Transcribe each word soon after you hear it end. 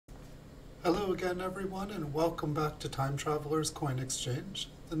Hello again everyone and welcome back to Time Traveler's Coin Exchange.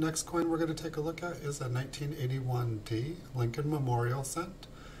 The next coin we're going to take a look at is a 1981D Lincoln Memorial Cent.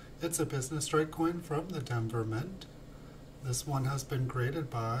 It's a business strike coin from the Denver Mint. This one has been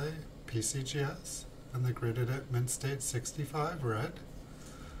graded by PCGS and they graded it Mint State 65 red.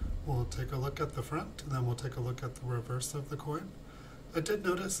 We'll take a look at the front and then we'll take a look at the reverse of the coin. I did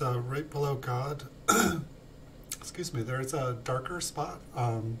notice right below God, excuse me, there's a darker spot.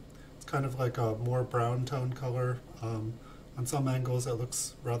 It's kind of like a more brown tone color. On some angles it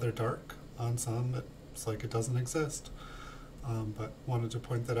looks rather dark. On some it's like it doesn't exist. But wanted to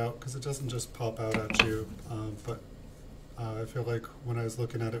point that out because it doesn't just pop out at you. I feel like when I was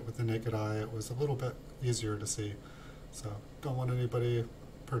looking at it with the naked eye it was a little bit easier to see. So don't want anybody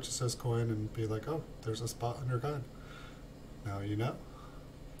purchase this coin and be like, oh, there's a spot on your gun. Now you know.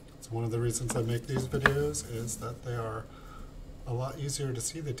 It's one of the reasons I make these videos is that they are a lot easier to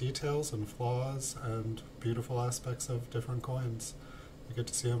see the details and flaws and beautiful aspects of different coins. You get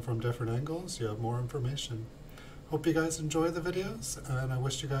to see them from different angles, you have more information. Hope you guys enjoy the videos, and I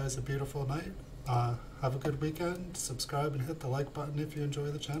wish you guys a beautiful night. Have a good weekend, subscribe and hit the like button if you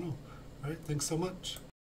enjoy the channel. Alright, thanks so much.